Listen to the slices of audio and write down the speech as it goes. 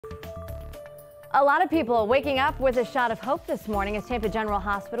A lot of people are waking up with a shot of hope this morning as Tampa General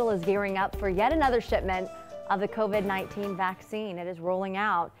Hospital is gearing up for yet another shipment of the COVID-19 vaccine. It is rolling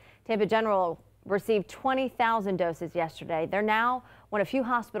out. Tampa General received 20,000 doses yesterday. They're now one of few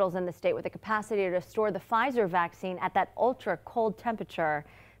hospitals in the state with the capacity to store the Pfizer vaccine at that ultra cold temperature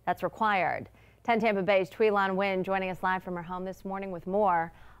that's required. 10 Tampa Bay's Tweelan Wynn joining us live from her home this morning with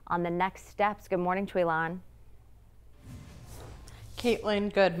more on the next steps. Good morning, Tweelan.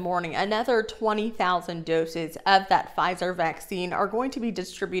 Caitlin, good morning. Another 20,000 doses of that Pfizer vaccine are going to be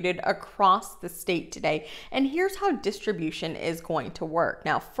distributed across the state today. And here's how distribution is going to work.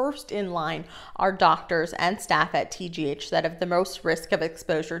 Now, first in line are doctors and staff at TGH that have the most risk of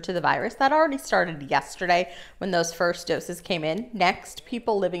exposure to the virus. That already started yesterday when those first doses came in. Next,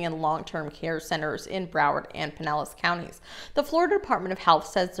 people living in long-term care centers in Broward and Pinellas counties. The Florida Department of Health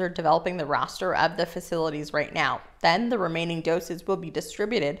says they're developing the roster of the facilities right now. Then the remaining doses will be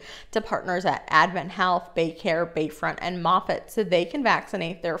distributed to partners at Advent Health, Baycare, Bayfront, and Moffitt so they can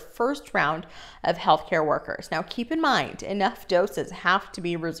vaccinate their first round of healthcare workers. Now keep in mind, enough doses have to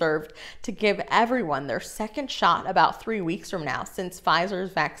be reserved to give everyone their second shot about 3 weeks from now, since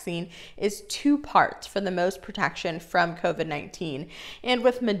Pfizer's vaccine is 2 parts for the most protection from COVID-19. And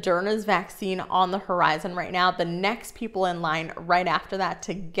with Moderna's vaccine on the horizon right now, the next people in line right after that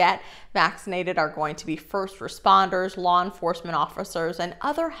to get vaccinated are going to be first responders, law enforcement officers, and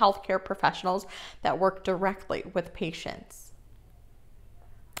other healthcare professionals that work directly with patients.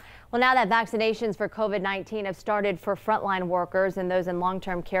 Well, now that vaccinations for COVID-19 have started for frontline workers and those in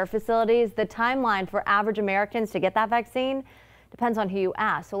long-term care facilities, the timeline for average Americans to get that vaccine depends on who you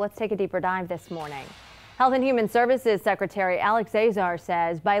ask. So let's take a deeper dive this morning. Health and Human Services Secretary Alex Azar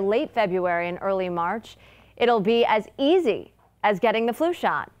says by late February and early March, it'll be as easy as getting the flu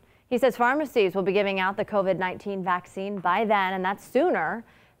shot. He says pharmacies will be giving out the COVID-19 vaccine by then, and that's sooner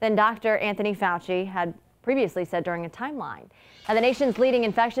than Dr. Anthony Fauci had previously said during a timeline. Now, the nation's leading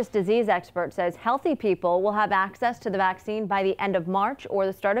infectious disease expert says healthy people will have access to the vaccine by the end of March or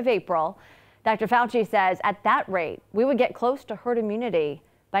the start of April. Dr. Fauci says at that rate, we would get close to herd immunity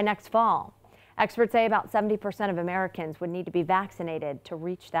by next fall. Experts say about 70% of Americans would need to be vaccinated to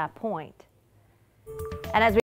reach that point. And as we